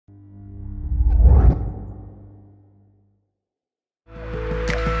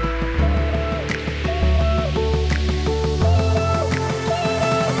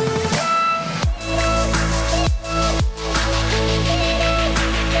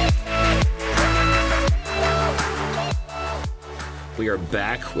We are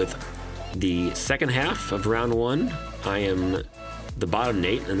back with the second half of round one. I am the bottom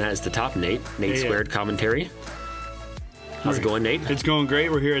Nate, and that is the top Nate. Nate Squared commentary. How's it going, Nate? It's going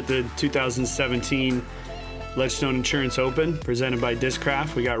great. We're here at the 2017 Ledgestone Insurance Open, presented by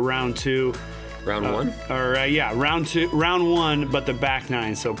Discraft. We got round two. Round one? Round one, but the back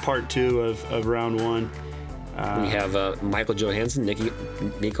nine, so part two of round one. We have Michael Johansen,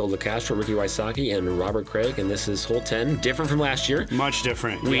 Nikko Locastro, Ricky Wysocki, and Robert Craig, and this is hole 10. Different from last year. Much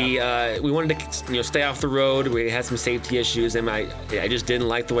different. We wanted to stay off the road. We had some safety issues, and I just didn't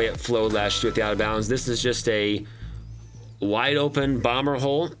like the way it flowed last year with the out of bounds. This is just a wide open bomber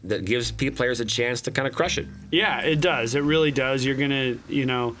hole that gives players a chance to kind of crush it. Yeah, it does. It really does. You're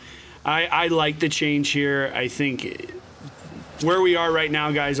gonna, I like the change here. I think where we are right now,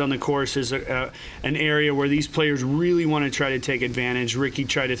 guys, on the course is an area where these players really want to try to take advantage. Ricky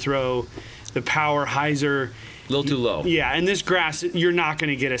tried to throw the power hyzer. A little too low. Yeah, and this grass, you're not going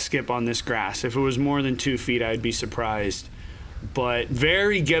to get a skip on this grass. If it was more than 2 feet, I'd be surprised. But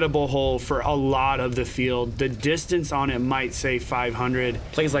very gettable hole for a lot of the field. The distance on it might say 500.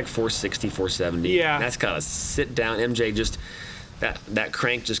 Plays like 460, 470. Yeah. That's kind of sit down. MJ just, that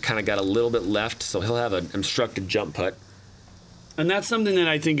crank just kind of got a little bit left, so he'll have an obstructed jump putt. And that's something that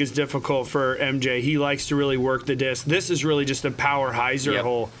I think is difficult for MJ. He likes to really work the disc. This is really just a power hyzer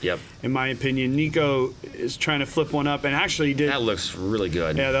hole, in my opinion. Nikko is trying to flip one up, and actually did. That looks really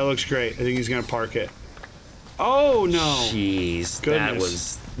good. Yeah, that looks great. I think he's going to park it. Oh, no. Jeez.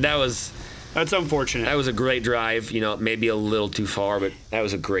 Goodness. That's unfortunate. That was a great drive. Maybe a little too far, but that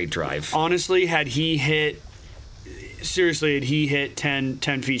was a great drive. Honestly, had he hit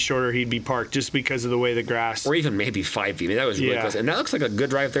 10 feet shorter, he'd be parked just because of the way the grass. Or even maybe 5 feet. I mean, that was really close. And that looks like a good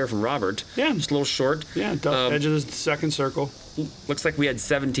drive there from Robert. Yeah. Just a little short. Yeah, edge of the second circle. Looks like we had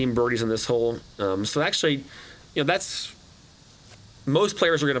 17 birdies on this hole. So actually, that's... Most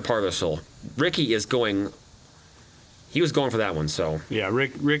players are going to par this hole. Ricky is going... He was going for that one, so... Yeah,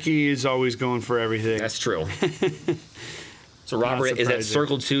 Ricky is always going for everything. That's true. So Robert is at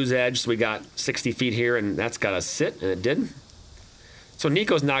circle two's edge, so we got 60 feet here, and that's got to sit, and it did. So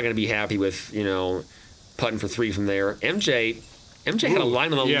Nikko's not going to be happy with, putting for 3 from there. MJ had a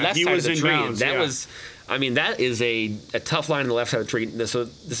line on the left side of the tree. Bounds, that was, that is a tough line on the left side of the tree. So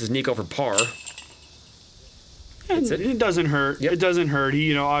this is Nikko for par. It doesn't hurt. Yep. It doesn't hurt.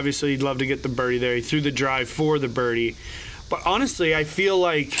 He, obviously he'd love to get the birdie there. He threw the drive for the birdie. But honestly, I feel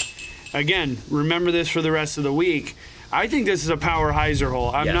like, again, remember this for the rest of the week, I think this is a power hyzer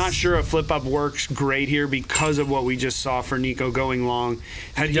hole. I'm not sure a flip-up works great here because of what we just saw for Nikko going long.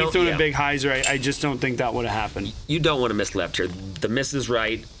 Had he thrown a big hyzer, I just don't think that would have happened. You don't want to miss left here. The miss is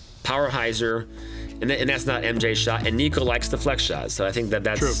right. Power hyzer, and that's not MJ's shot. And Nikko likes the flex shot, so I think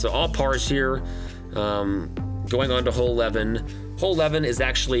that's true. So all pars here. Going on to hole 11. Hole 11 is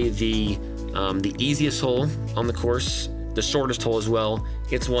actually the easiest hole on the course, the shortest hole as well.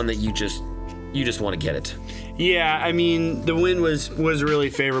 It's one that you just want to get it. Yeah, the wind was really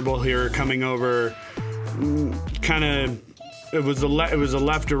favorable here coming over. Kind of, it was a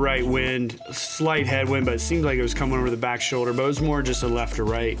left to right wind, slight headwind, but it seemed like it was coming over the back shoulder, but it was more just a left to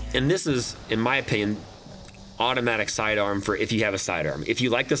right. And this is, in my opinion, automatic sidearm for if you have a sidearm. If you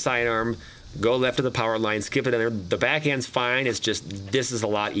like the sidearm, go left to the power line, skip it in there. The backhand's fine. It's just this is a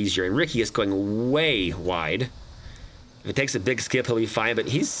lot easier. And Ricky is going way wide. If it takes a big skip, he'll be fine. But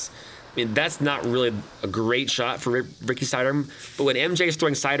that's not really a great shot for Ricky's sidearm. But when MJ is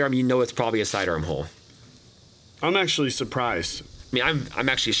throwing sidearm, it's probably a sidearm hole. I'm actually surprised. I'm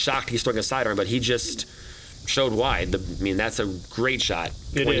actually shocked he's throwing a sidearm, but he just showed wide. That's a great shot.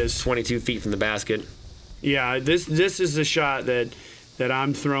 It is 22 feet from the basket. Yeah, this is the shot that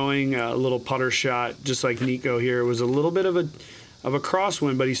I'm throwing, a little putter shot, just like Nikko here. It was a little bit of a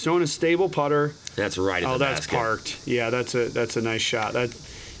crosswind, but he's throwing a stable putter. That's right at the that's basket. Parked. Yeah, that's a nice shot.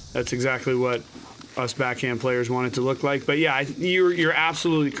 That's exactly what us backhand players want it to look like. But yeah, you're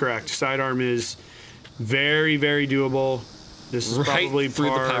absolutely correct. Sidearm is very, very doable. This is probably through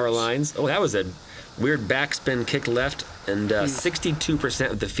the power lines. Oh, that was a weird backspin kick left, and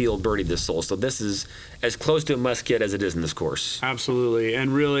 62% of the field birdied this hole. So this is as close to a must get as it is in this course. Absolutely,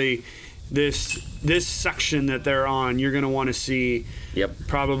 and really, this section that they're on, you're going to want to see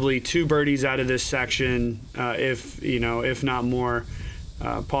probably 2 birdies out of this section, if not more.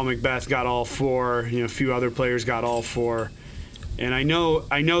 Paul Macbeth got all 4. A few other players got all 4. And I know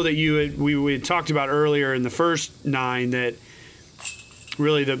that we had talked about earlier in the first 9 that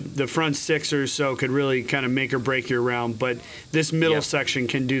really the front 6 or so could really kind of make or break your round, but this middle section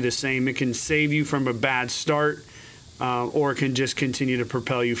can do the same. It can save you from a bad start, or it can just continue to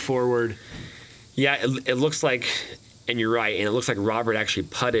propel you forward. Yeah, it looks like And you're right, and it looks like Robert actually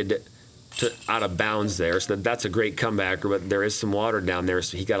putted out of bounds there, so that's a great comebacker, but there is some water down there,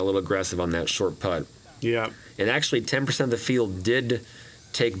 so he got a little aggressive on that short putt. Yeah. And actually 10% of the field did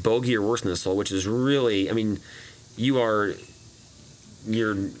take bogey or worse in this hole, which is really, I mean, you're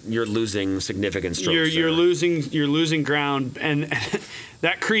losing significant strokes. You're losing ground, and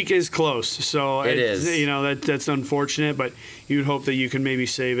that creek is close. So it is. You know, that's unfortunate, but you'd hope that you can maybe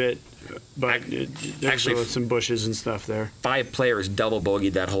save it. But there's actually some bushes and stuff there. 5 players double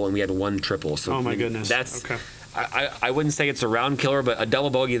bogeyed that hole, and we had 1 triple. So oh my goodness, that's okay. I wouldn't say it's a round killer, but a double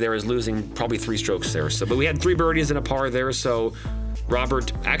bogey there is losing probably 3 strokes there. So, but we had 3 birdies and a par there. So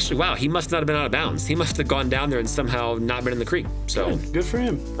Robert, actually, wow, he must not have been out of bounds. He must have gone down there and somehow not been in the creek. So good for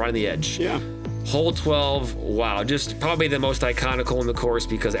him. Right on the edge. Yeah. Hole 12, wow, just probably the most iconic hole in the course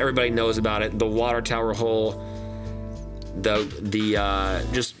because everybody knows about it. The water tower hole.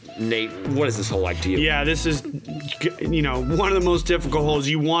 Just Nate, what is this hole like to you? Yeah, this is, you know, one of the most difficult holes.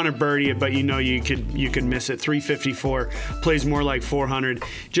 You want to birdie it, but you know you could miss it. 354 plays more like 400.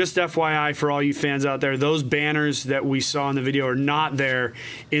 Just FYI for all you fans out there, those banners that we saw in the video are not there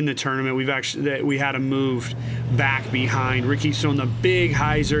in the tournament. We had them moved back behind. Ricky's throwing the big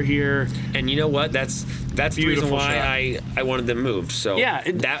hyzer here, and you know what? That's the reason why I wanted them moved. So yeah,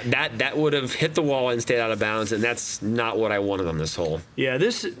 that would have hit the wall and stayed out of bounds, and that's not what I wanted on this hole. Yeah,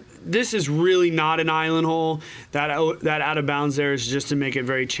 this is really not an island hole. That out of bounds there is just to make it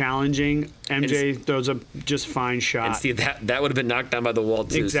very challenging. MJ throws a just fine shot. And see, that would have been knocked down by the wall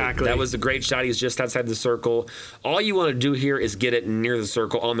too. Exactly. So that was a great shot. He's just outside the circle. All you want to do here is get it near the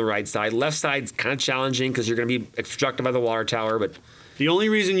circle on the right side. Left side's kind of challenging because you're going to be obstructed by the water tower, but the only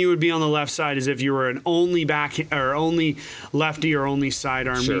reason you would be on the left side is if you were an only only lefty or only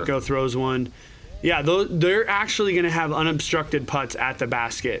sidearm. Sure. Nikko throws one. Yeah, they're actually going to have unobstructed putts at the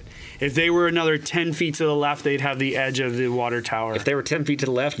basket. If they were another 10 feet to the left, they'd have the edge of the water tower. If they were 10 feet to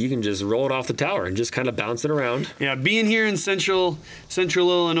the left, you can just roll it off the tower and just kind of bounce it around. Yeah, being here in central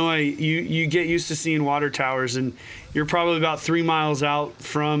Illinois, you get used to seeing water towers, and you're probably about 3 miles out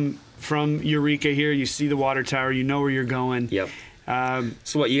from Eureka here. You see the water tower. You know where you're going. Yep.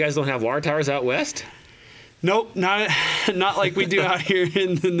 So what, you guys don't have water towers out west? Nope, not like we do out here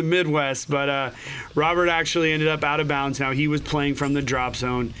in the Midwest. But Robert actually ended up out of bounds. Now he was playing from the drop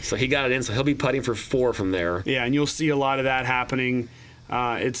zone, so he got it in. So he'll be putting for 4 from there. Yeah, and you'll see a lot of that happening.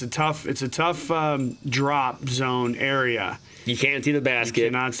 It's a tough drop zone area. You can't see the basket.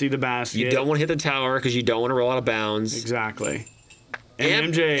 You cannot see the basket. You don't want to hit the tower because you don't want to roll out of bounds. Exactly.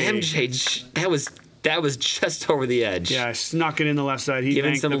 And MJ, that was just over the edge. Yeah, snuck it in the left side. He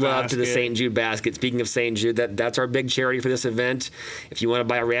giving some love basket to the St. Jude basket. Speaking of St. Jude, that's our big charity for this event. If you want to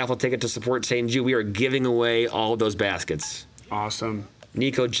buy a raffle ticket to support St. Jude, we are giving away all of those baskets. Awesome.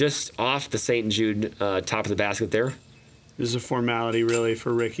 Nico, just off the St. Jude top of the basket there. This is a formality, really,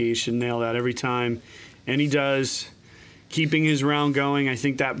 for Ricky. He should nail that every time. And he does. Keeping his round going, I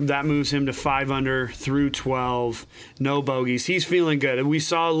think that moves him to 5 under through 12. No bogeys. He's feeling good. We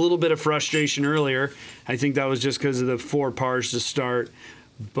saw a little bit of frustration earlier. I think that was just because of the 4 pars to start.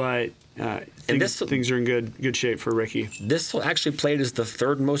 But things are in good shape for Ricky. This actually played as the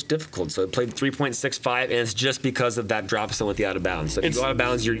 3rd most difficult. So it played 3.65, and it's just because of that drop zone with the out of bounds. So if you go out of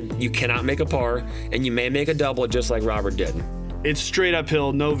bounds, you cannot make a par, and you may make a double just like Robert did. It's straight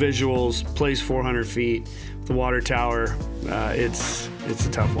uphill, no visuals, plays 400 feet. The water tower, it's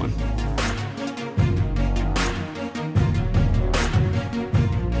a tough one.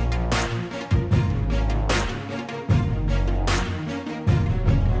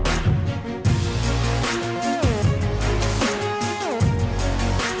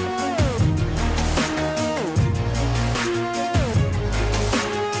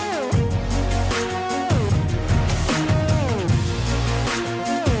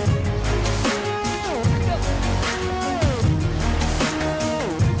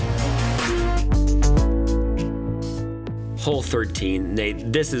 Hole 13,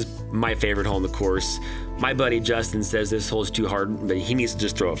 Nate, this is my favorite hole in the course. My buddy Justin says this hole is too hard, but he needs to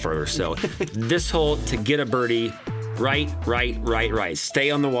just throw it further. So this hole, to get a birdie, right. Stay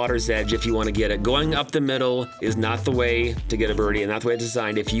on the water's edge if you want to get it. Going up the middle is not the way to get a birdie and not the way it's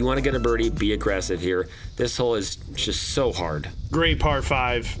designed. If you want to get a birdie, be aggressive here. This hole is just so hard. Great par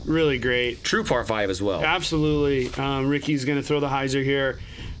 5, really great. True par 5 as well. Absolutely. Ricky's going to throw the hyzer here.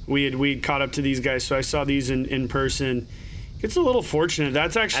 We'd caught up to these guys, so I saw these in person. It's a little fortunate.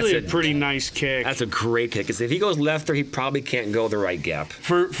 That's actually a pretty nice kick. That's a great kick. Because if he goes left there, he probably can't go the right gap.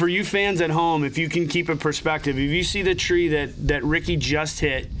 For you fans at home, if you can keep a perspective, if you see the tree that Ricky just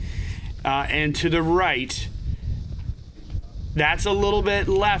hit, and to the right, That's a little bit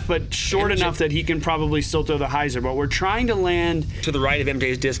left, but short enough that he can probably still throw the hyzer. But we're trying to land to the right of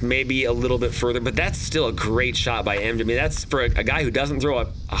MJ's disc, maybe a little bit further, but that's still a great shot by MJ. I mean, that's for a guy who doesn't throw a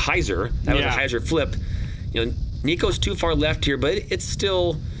hyzer. That was a hyzer flip. You know, Nikko's too far left here, but it's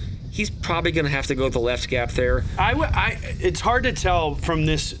still, he's probably going to have to go with the left gap there. It's hard to tell from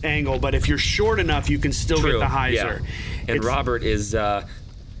this angle, but if you're short enough, you can still get the hyzer. Yeah. And Robert is not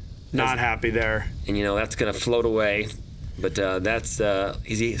happy there. And, you know, that's going to float away. But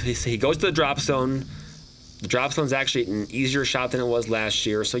he goes to the drop zone. The drop zone's actually an easier shot than it was last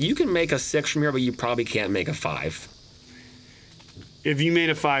year. So you can make a 6 from here, but you probably can't make a 5. If you made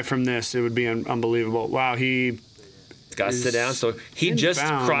a 5 from this, it would be unbelievable. Wow, he's got to sit down. So he just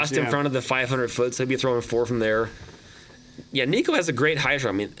crossed in front of the 500 foot, so he'd be throwing 4 from there. Yeah, Nikko has a great hyzer.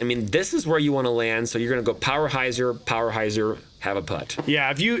 I mean, this is where you want to land. So you're going to go power hyzer, have a putt.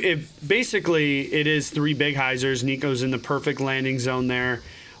 Yeah, if basically it is 3 big hyzers. Nikko's in the perfect landing zone there.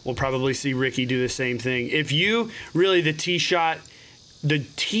 We'll probably see Ricky do the same thing. If you really the tee shot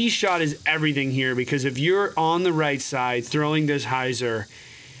is everything here, because if you're on the right side throwing this hyzer,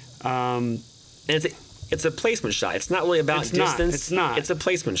 it's a placement shot. It's not really about distance. It's not. It's a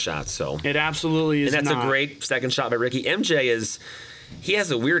placement shot. So it absolutely is. And that's a great second shot by Ricky. MJ he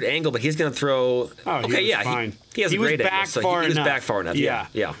has a weird angle, but he's going to throw. Oh, okay, yeah, fine. He has a great angle. So he was back far enough.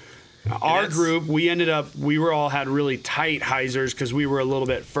 Yeah. Our group, we all had really tight hyzers because we were a little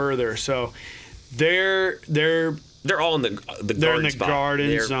bit further. So they're all in the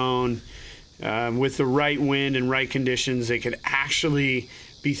garden zone. With the right wind and right conditions, they could actually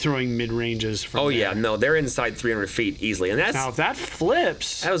be throwing mid-ranges from there. No, they're inside 300 feet easily. And now, if that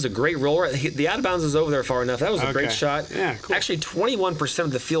flips... That was a great roller. The out of bounds was over there far enough. That was a great shot. Yeah, cool. Actually, 21%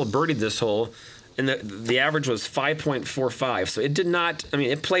 of the field birdied this hole, and the average was 5.45. So it did not... I mean,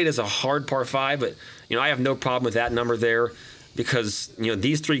 it played as a hard par 5, but, you know, I have no problem with that number there because, you know,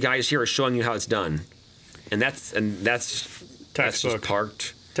 these 3 guys here are showing you how it's done. And that's just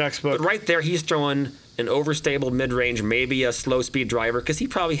parked. Textbook. But right there, he's throwing an overstable mid-range, maybe a slow-speed driver, because he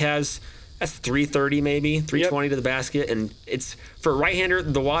probably has, that's 330 maybe, 320 to the basket. And it's, for a right-hander,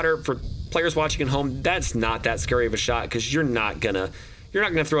 the water, for players watching at home, that's not that scary of a shot because you're not gonna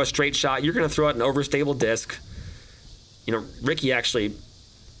throw a straight shot. You're going to throw out an overstable disc. You know, Ricky actually,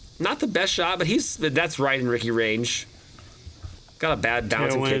 not the best shot, but that's right in Ricky range. Got a bad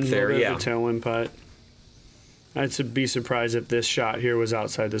bouncing kick there. Yeah. Tailwind putt. I'd be surprised if this shot here was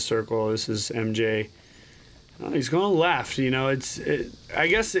outside the circle. This is MJ. Oh, he's going left. You know, I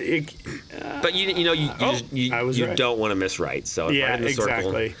guess it. But you don't want to miss right. So it's right in the circle.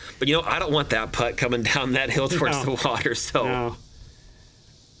 Exactly. But you know, I don't want that putt coming down that hill towards the water. So. No.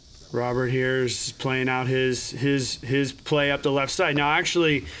 Robert here is playing out his play up the left side. Now,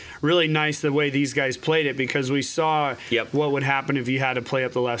 actually, really nice the way these guys played it because we saw what would happen if you had to play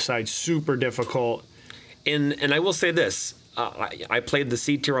up the left side. Super difficult. And I will say this: I played the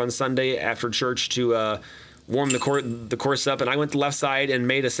C tier on Sunday after church to warm the course up, and I went to left side and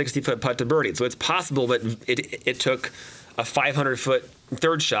made a 60-foot putt to birdie. So it's possible, but it took a 500-foot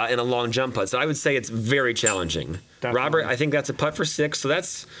third shot and a long jump putt. So I would say it's very challenging. Definitely. Robert, I think that's a putt for 6. So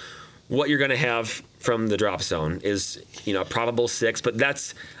that's what you're going to have from the drop zone is, you know, a probable 6. But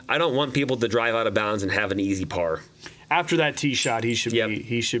I don't want people to drive out of bounds and have an easy par. After that tee shot, he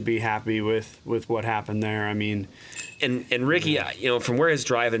should be happy with what happened there. I mean, and Ricky, you know, from where his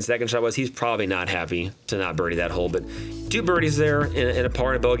drive and second shot was, he's probably not happy to not birdie that hole. But 2 birdies there and a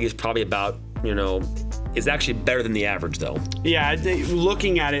par and a bogey is probably about, you know, is actually better than the average though. Yeah,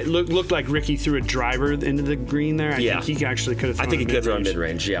 looking at it, looked like Ricky threw a driver into the green there. I think he actually could have. I think he could have thrown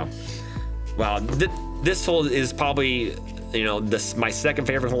mid-range. Yeah. Wow, this hole is probably, you know, my second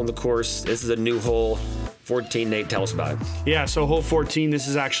favorite hole in the course. This is a new hole. 14, Nate, tell us about it. Yeah, so hole 14, this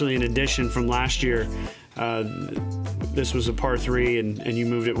is actually an addition from last year. This was a par 3, and you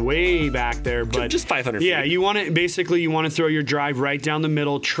moved it way back there. But just 500 feet. Yeah, you want to throw your drive right down the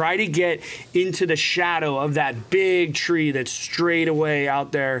middle. Try to get into the shadow of that big tree that's straight away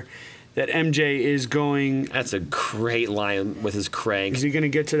out there that MJ is going. That's a great line with his crank. Is he going to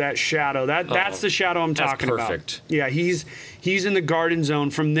get to that shadow? That's the shadow I'm talking about. Perfect. Yeah, he's in the garden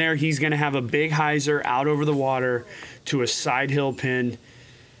zone. From there, he's going to have a big hyzer out over the water to a side hill pin.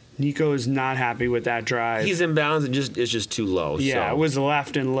 Nikko is not happy with that drive. He's in bounds and it's just too low. Yeah, so. It was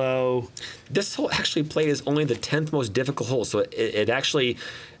left and low. This hole actually played as only the 10th most difficult hole, so it actually,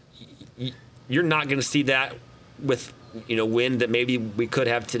 you're not going to see that with, you know, wind that maybe we could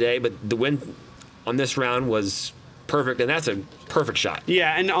have today, but the wind on this round was perfect, and that's a perfect shot.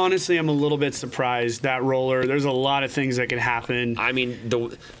 Yeah, and honestly, I'm a little bit surprised. That roller, there's a lot of things that could happen. I mean,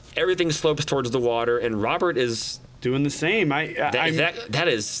 everything slopes towards the water, and Robert is doing the same.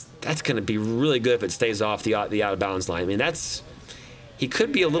 That's going to be really good if it stays off the out of bounds line. I mean, he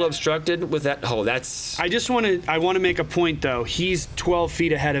could be a little obstructed with that hole. I want to make a point though. He's 12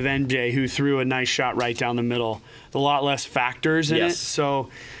 feet ahead of MJ, who threw a nice shot right down the middle. A lot less factors in it. So,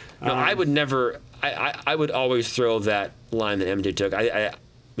 no, I would never. I would always throw that line that MJ took. I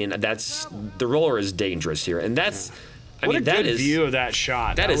mean, the roller is dangerous here, and that's. What a good view of that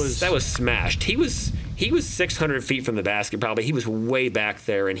shot. That was smashed. He was 600 feet from the basket probably. He was way back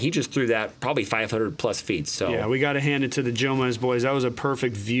there, and he just threw that probably 500 plus feet. So yeah, we got to hand it to the Jomez boys. That was a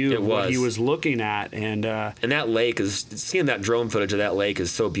perfect view of what he was looking at, and that lake seeing that drone footage of that lake is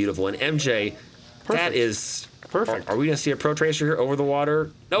so beautiful. And MJ, that is perfect. Are we gonna see a pro tracer here over the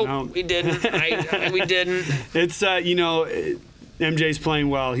water? Nope, no. We didn't. We didn't. It's MJ's playing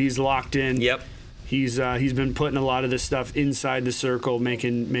well. He's locked in. Yep. He's been putting a lot of this stuff inside the circle,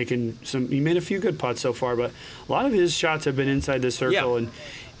 making some. He made a few good putts so far, but a lot of his shots have been inside the circle. Yeah.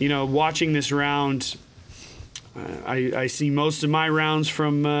 And watching this round, I see most of my rounds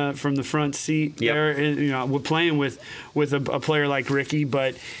from the front seat there. And, we're playing with a player like Ricky,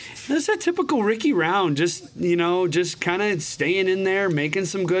 but this is a typical Ricky round. Just kind of staying in there, making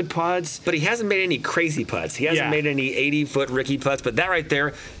some good putts. But he hasn't made any crazy putts. He hasn't made any 80-foot Ricky putts. But that right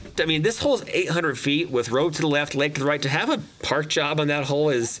there. I mean, this hole's 800 feet with road to the left, lake to the right. To have a park job on that hole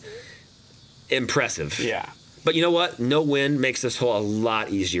is impressive. Yeah. But you know what? No wind makes this hole a lot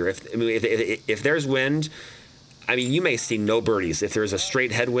easier. If there's wind, I mean, you may see no birdies. If there's a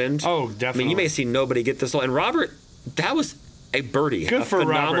straight headwind, definitely. I mean, you may see nobody get this hole. And Robert, that was a birdie. Good for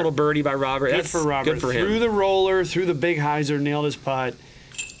Robert. Phenomenal birdie by Robert. Good for Robert. Good for him. Through the roller, through the big hyzer, nailed his putt.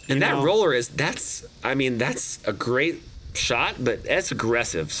 And that roller that's a great shot, but that's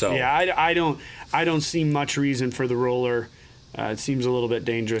aggressive. So yeah, I don't see much reason for the roller. It seems a little bit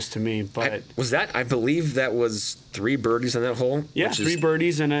dangerous to me. But I believe that was 3 birdies on that hole. Yeah, 3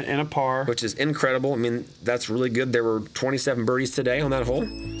 birdies and a par, which is incredible. I mean, that's really good. There were 27 birdies today on that hole. I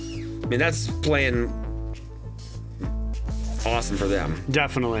mean, that's playing awesome for them.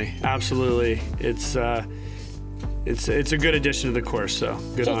 Definitely, absolutely. It's a good addition to the course, so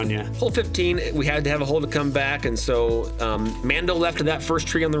good on you. Hole 15, we had to have a hole to come back, and so Mando left to that first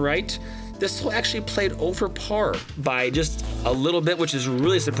tree on the right. This hole actually played over par by just a little bit, which is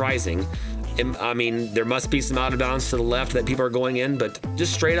really surprising. I mean, there must be some out of bounds to the left that people are going in, but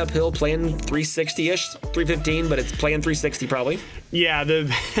just straight uphill, playing 360-ish, 315, but it's playing 360 probably. Yeah,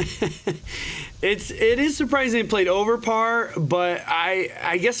 it is surprising it played over par, but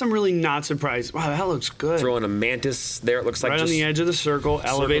I guess I'm really not surprised. Wow, that looks good. Throwing a mantis there, it looks like right just on the edge of the circle,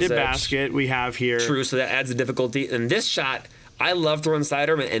 elevated basket we have here. True, so that adds the difficulty. And this shot, I love throwing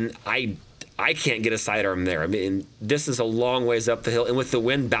sidearm, and I can't get a sidearm there. I mean, this is a long ways up the hill, and with the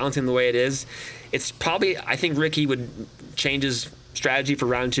wind bouncing the way it is, it's probably, I think Ricky would change his strategy for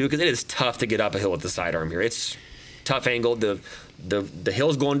round 2 because it is tough to get up a hill with the sidearm here. It's tough angle. The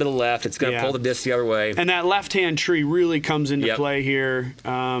hill's going to the left. It's going to pull the disc the other way. And that left-hand tree really comes into play here.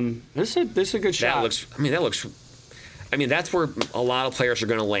 This is a good shot. That's where a lot of players are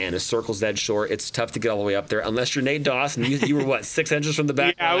going to land. Is circles dead short. It's tough to get all the way up there unless you're Nate Dawson. You were what, 6 inches from the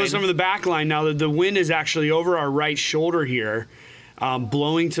back line? I was from the back line. Now the wind is actually over our right shoulder here,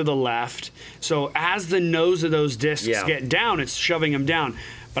 blowing to the left. So as the nose of those discs get down, it's shoving them down.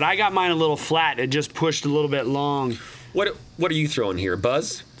 But I got mine a little flat. It just pushed a little bit long. What are you throwing here,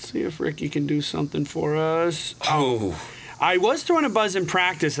 Buzz? Let's see if Ricky can do something for us. Oh. I was throwing a Buzz in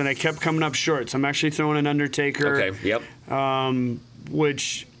practice, and I kept coming up short. So I'm actually throwing an Undertaker. Okay, yep.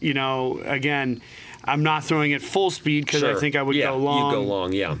 Which, again, I'm not throwing it full speed because I think I would go long. You go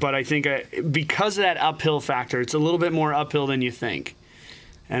long, yeah. But I think because of that uphill factor, it's a little bit more uphill than you think.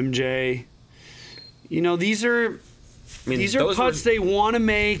 MJ, these are putts they want to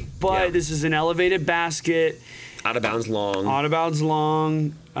make, but this is an elevated basket. Out of bounds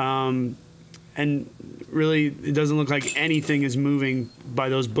long. And really, it doesn't look like anything is moving by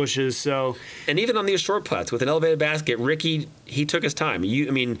those bushes. So, and even on these short putts with an elevated basket, Ricky, he took his time.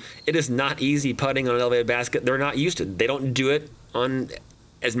 It is not easy putting on an elevated basket. They're not used to it. They don't do it on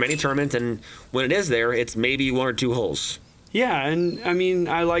as many tournaments, and when it is there, it's maybe 1 or 2 holes. Yeah, and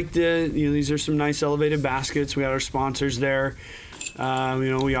I like these are some nice elevated baskets. We got our sponsors there.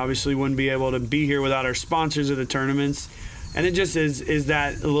 We obviously wouldn't be able to be here without our sponsors of the tournaments. And it just is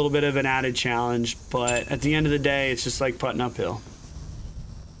that a little bit of an added challenge. But at the end of the day, it's just like putting uphill.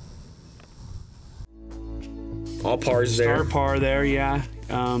 All pars there. Star par there, yeah.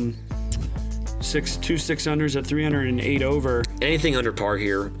 2 6-unders at 308 over. Anything under par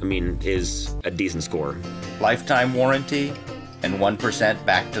here, is a decent score. Lifetime warranty and 1%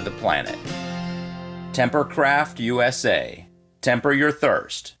 back to the planet. Tempercraft USA. Temper your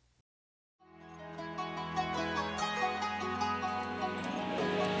thirst.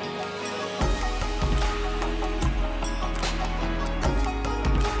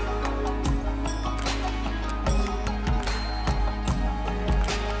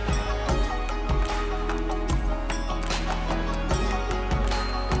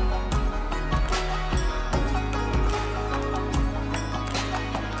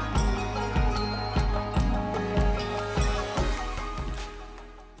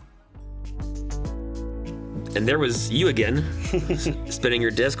 And there was you again, spinning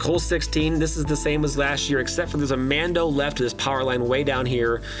your disc. Hole 16, this is the same as last year, except for there's a Mando left to this power line way down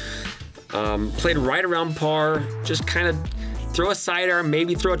here. Played right around par, just kind of throw a sidearm,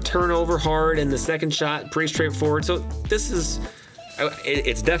 maybe throw a turnover hard, and the second shot, pretty straightforward. So this is,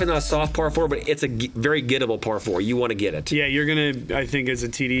 it's definitely not a soft par 4, but it's a very gettable par 4. You want to get it. Yeah, you're gonna. I think as a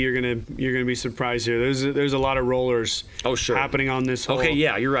TD, you're gonna be surprised here. There's a lot of rollers. Oh, sure. Happening on this hole. Okay,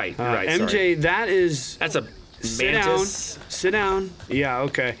 yeah, you're right. You're right. MJ, sorry. That's a Sit Mantis. down. Sit down. Yeah,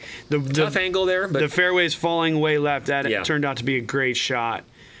 okay. Tough angle there, but the fairway's falling way left. That turned out to be a great shot.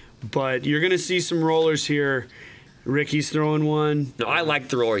 But you're going to see some rollers here. Ricky's throwing one. No, I like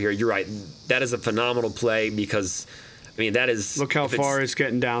the roller here. You're right. That is a phenomenal play because, I mean, that is. Look how far it's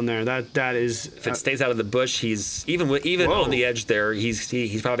getting down there. That is. If it stays out of the bush, he's even on the edge there.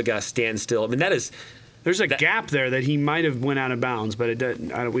 He's probably got to stand still. I mean, that is. There's a gap there that he might have went out of bounds, but it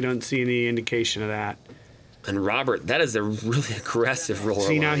doesn't. We don't see any indication of that. And Robert, that is a really aggressive roller.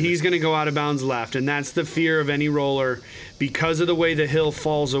 See, now he's going to go out of bounds left, and that's the fear of any roller. Because of the way the hill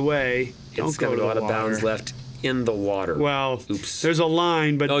falls away, it's going to go out of bounds left in the water. Well, oops. There's a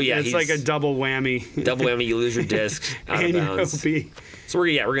line, but it's like a double whammy. Double whammy, you lose your disc out of bounds. So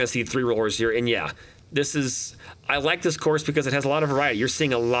we're going to see 3 rollers here. And yeah, this is, I like this course because it has a lot of variety. You're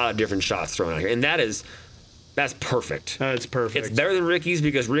seeing a lot of different shots thrown out here. And that's perfect. That's perfect. It's better than Ricky's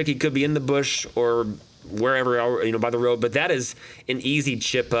because Ricky could be in the bush or wherever, by the road, but that is an easy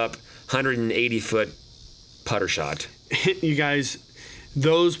chip up 180-foot putter shot. You guys,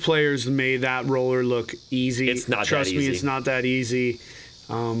 those players made that roller look easy. It's not Trust that easy. me, it's not that easy.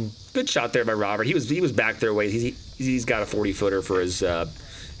 Good shot there by Robert. He was back there way. He's got a 40-footer for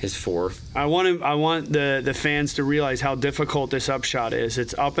his 4. I want the fans to realize how difficult this upshot is.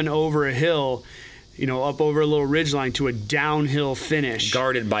 It's up and over a hill. Up over a little ridgeline to a downhill finish.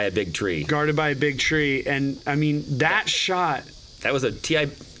 Guarded by a big tree. And, I mean, that shot. That was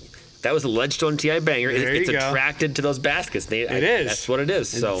a Ledgestone TI banger. It's attracted to those baskets. It is. That's what it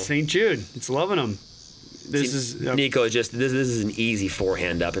is. And St. Jude. It's loving them. Nikko, this is an easy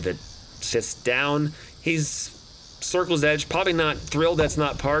forehand up. If it sits down, he's circles edge. Probably not thrilled that's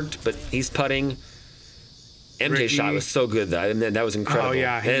not parked, but he's putting. MJ's shot was so good, though. And that was incredible. Oh,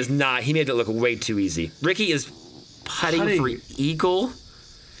 yeah. It is not. He made it look way too easy. Ricky is putting for eagle.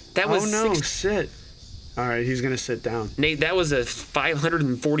 That was sit. All right, he's going to sit down. Nate, that was a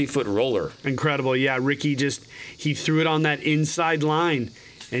 540-foot roller. Incredible. Yeah, Ricky he threw it on that inside line,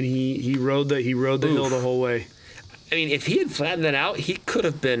 and he rode the hill the whole way. I mean, if he had flattened that out, he could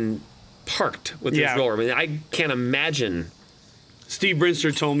have been parked with this roller. I mean, I can't imagine. Steve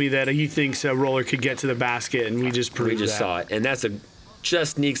Brinster told me that he thinks a roller could get to the basket, and we just proved that. We just saw it. And that's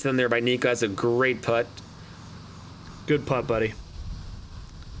just sneaks in there by Nikko. That's a great putt. Good putt, buddy.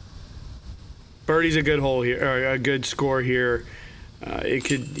 Birdie's a good hole here, or a good score here. You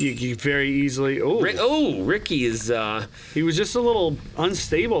could very easily. Ricky is. He was just a little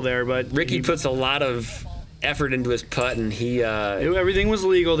unstable there, but Ricky puts a lot of effort into his putt, and everything was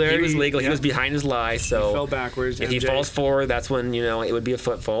legal there. He was legal. He was behind his lie, so he fell backwards. If he falls forward, that's when it would be a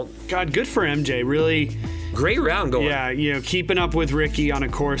foot fault. God, good for MJ. Really great round going. Yeah, keeping up with Ricky on a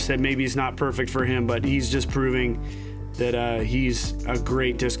course that maybe is not perfect for him, but he's just proving that he's a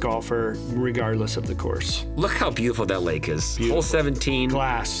great disc golfer regardless of the course. Look how beautiful that lake is. Beautiful. Hole 17.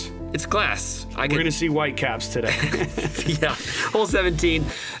 Glass. It's glass. We're going to see white caps today. Yeah. Hole 17.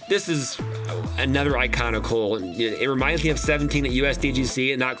 This is another iconic hole. It reminds me of 17 at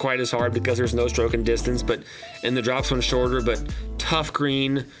USDGC. Not quite as hard because there's no stroke and distance, and the drops one shorter, but tough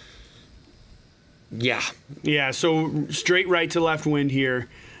green. Yeah. Yeah, so straight right to left wind here.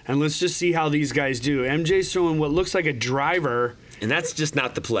 And let's just see how these guys do. MJ's throwing what looks like a driver. And that's just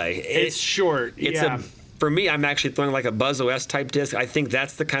not the play. It's short. For me, I'm actually throwing like a Buzz OS type disc. I think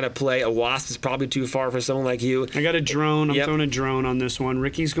that's the kind of play. A Wasp is probably too far for someone like you. I got a drone. I'm throwing a drone on this one.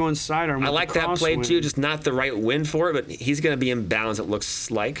 Ricky's going sidearm. I like that play too, just not the right wind for it, but he's going to be in bounds, it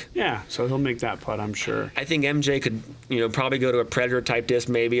looks like. Yeah, so he'll make that putt, I'm sure. I think MJ could, probably go to a Predator type disc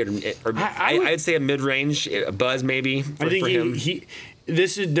maybe, or I'd say a mid-range, a Buzz maybe for him.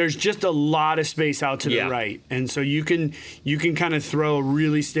 there's just a lot of space out to the right, and so you can kind of throw a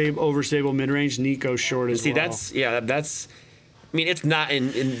really overstable mid range. Nikko's short as well. That's. I mean, it's not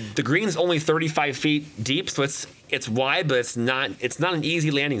in the green's only 35 feet deep, so it's wide, but it's not an easy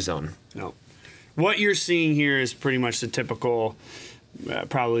landing zone. No, what you're seeing here is pretty much the typical,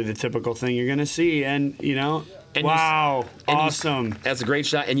 probably the typical thing you're gonna see, and wow, awesome. That's a great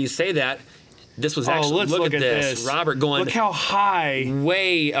shot, and you say that. This was actually, look at this. Robert going. Look how high.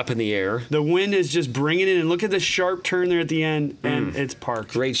 Way up in the air. The wind is just bringing it in. Look at the sharp turn there at the end, and it's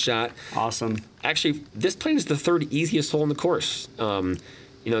parked. Great shot. Awesome. Actually, this plane is the third easiest hole in the course.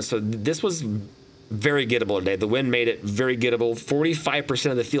 So this was very gettable today. The wind made it very gettable.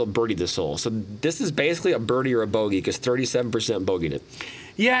 45% of the field birdied this hole. So this is basically a birdie or a bogey because 37% bogeyed it.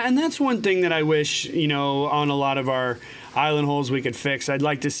 Yeah, and that's one thing that I wish, on a lot of our island holes we could fix. I'd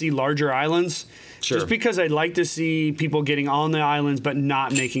like to see larger islands. Sure. Just because I'd like to see people getting on the islands but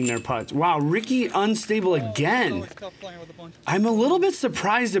not making their putts. Wow, Ricky unstable again. I'm a little bit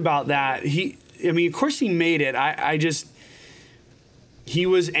surprised about that. Of course he made it. He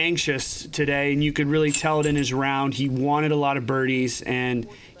was anxious today, and you could really tell it in his round. He wanted a lot of birdies, and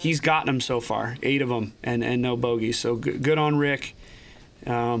he's gotten them so far, 8 of them, and no bogeys. So good on Rick.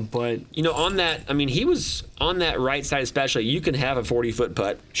 But on that, he was on that right side especially. You can have a 40-foot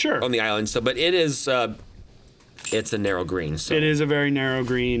putt on the island. So, but it is it's a narrow green. So it is a very narrow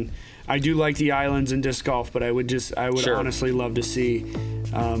green. I do like the islands in disc golf, but I would honestly love to see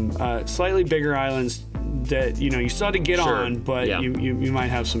slightly bigger islands that you still have to get on, but you might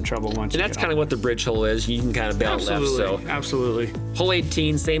have some trouble once. And that's kind of what the bridge hole is. You can kind of bail left. So absolutely. Hole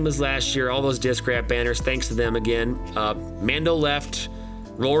 18, same as last year. All those Discraft banners. Thanks to them again. Mando left.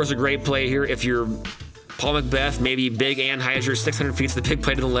 Roller's a great play here. If you're Paul Macbeth, maybe big Anheuser, 600 feet's the big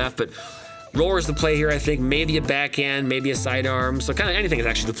play to the left, but roller's the play here, I think. Maybe a backhand, maybe a sidearm. So kind of anything is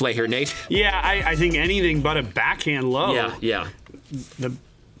actually the play here, Nate. Yeah, I think anything but a backhand low. Yeah.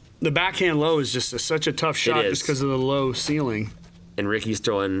 The backhand low is just such a tough shot just because of the low ceiling. And Ricky's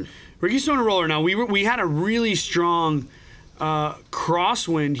throwing a roller. Now, we had a really strong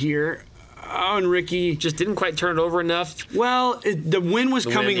crosswind here. Oh, and Ricky just didn't quite turn it over enough. Well, the wind was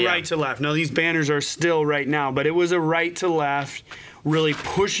coming right to left. Now, these banners are still right now, but it was a right to left, really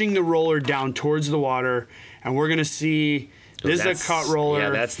pushing the roller down towards the water. And we're going to see, this is a cut roller. Yeah,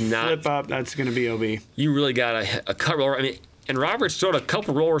 that's not. Flip up, that's going to be OB. You really got a cut roller. And Robert's thrown a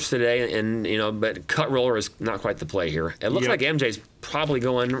couple rollers today, and but cut roller is not quite the play here. It looks like MJ's probably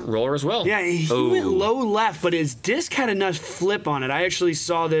going roller as well. Yeah, he went low left, but his disc had enough flip on it. I actually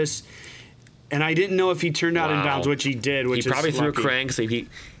saw this. And I didn't know if he turned out in bounds, which he did. He probably threw a crank, so he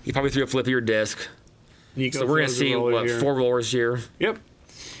probably threw a flippier disc. So we're going to see, 4 rollers here? Yep.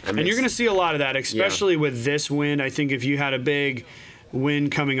 And you're going to see a lot of that, especially with this wind. I think if you had a big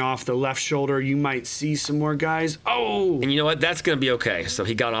wind coming off the left shoulder, you might see some more guys. Oh! And you know what? That's going to be okay. So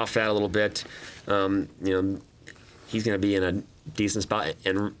he got off that a little bit. He's going to be in a decent spot.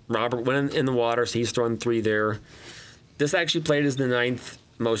 And Robert went in the water, so he's throwing 3 there. This actually played as the 9th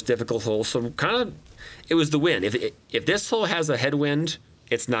most difficult hole, so kind of it was the wind. If this hole has a headwind,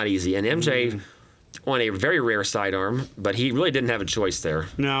 it's not easy. And MJ on a very rare sidearm, but he really didn't have a choice there.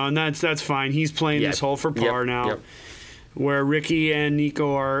 No, and that's fine. He's playing this hole for par now. Yep. Where Ricky and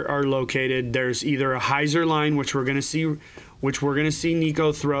Nikko are located, there's either a hyzer line, which we're gonna see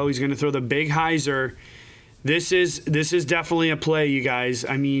Nikko throw. He's gonna throw the big hyzer. This is definitely a play, you guys.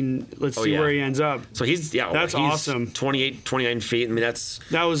 Let's see where he ends up. So he's awesome. 28, 29 feet.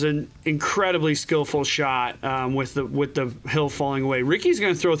 That was an incredibly skillful shot with the hill falling away. Ricky's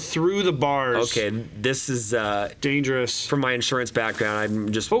going to throw through the bars. Okay, this is dangerous. From my insurance background,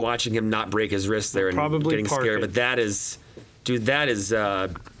 I'm just watching him not break his wrist there and getting scared. But that is, dude,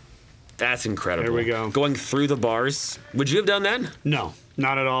 that's incredible. There we go. Going through the bars. Would you have done that? No.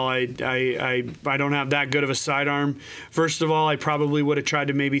 Not at all. I don't have that good of a sidearm. First of all, I probably would have tried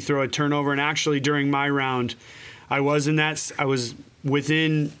to maybe throw a turnover. And actually, during my round, I was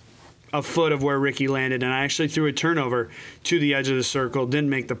within a foot of where Ricky landed, and I actually threw a turnover to the edge of the circle. Didn't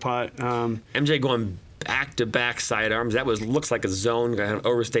make the putt. MJ going back-to-back sidearms. That looks like a zone, got an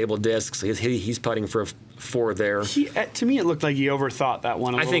overstable disc. So he's putting for a 4 there. To me, it looked like he overthought that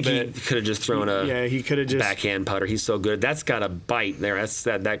one a little bit. I think he could have just thrown he could have just backhand putter. He's so good. That's got a bite there.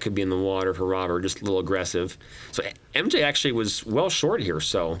 That could be in the water for Robert. Just a little aggressive. So MJ actually was well short here.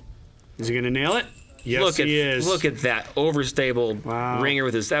 So is he going to nail it? Yes, he is. Look at that overstable ringer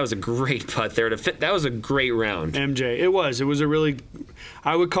with his. That was a great putt there to fit. That was a great round. MJ, it was a really,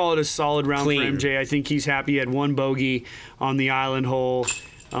 I would call it a solid round for MJ. I think he's happy. He had 1 bogey on the island hole.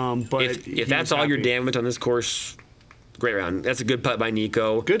 But if that's all your damage on this course, Great round. That's a good putt by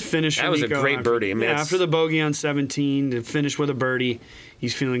Nikko. Good finish for That was Nikko a great birdie. I mean, after the bogey on 17 to finish with a birdie,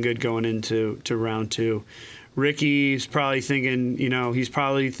 he's feeling good going into round 2. Ricky's probably thinking,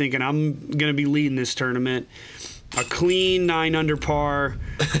 I'm going to be leading this tournament. A clean 9 under par.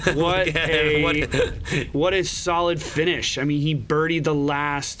 What a solid finish. I mean, he birdied the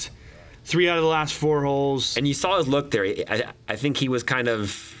last 3 out of the last 4 holes. And you saw his look there. I think he was kind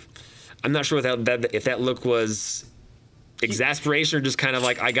of, I'm not sure if that look was exasperation or just kind of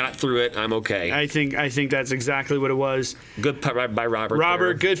like, I got through it, I'm okay. I think that's exactly what it was. Good putt by Robert.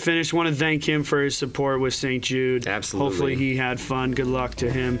 Robert, good finish. Want to thank him for his support with St. Jude. Absolutely. Hopefully he had fun. Good luck to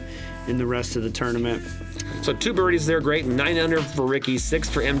him in the rest of the tournament. So 2 birdies there, great. 9 under for Ricky, 6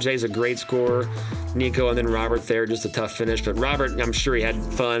 for MJ is a great score. Nikko and then Robert there, just a tough finish. But Robert, I'm sure he had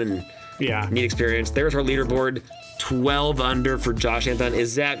fun and neat experience. There's our leaderboard, 12 under for Josh Anton.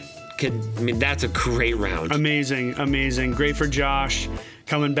 That's a great round. Amazing. Great for Josh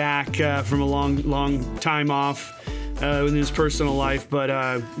coming back from a long time off in his personal life.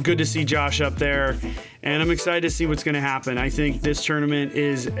 But good to see Josh up there. And I'm excited to see what's going to happen. I think this tournament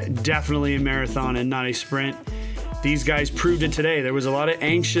is definitely a marathon and not a sprint. These guys proved it today. There was a lot of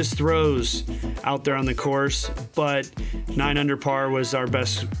anxious throws out there on the course, but 9 under par was our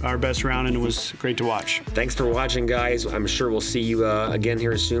best round, and it was great to watch. Thanks for watching, guys. I'm sure we'll see you again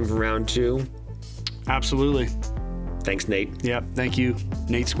here soon for round 2. Absolutely. Thanks, Nate. Yep. Thank you,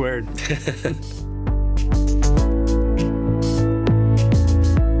 Nate Squared.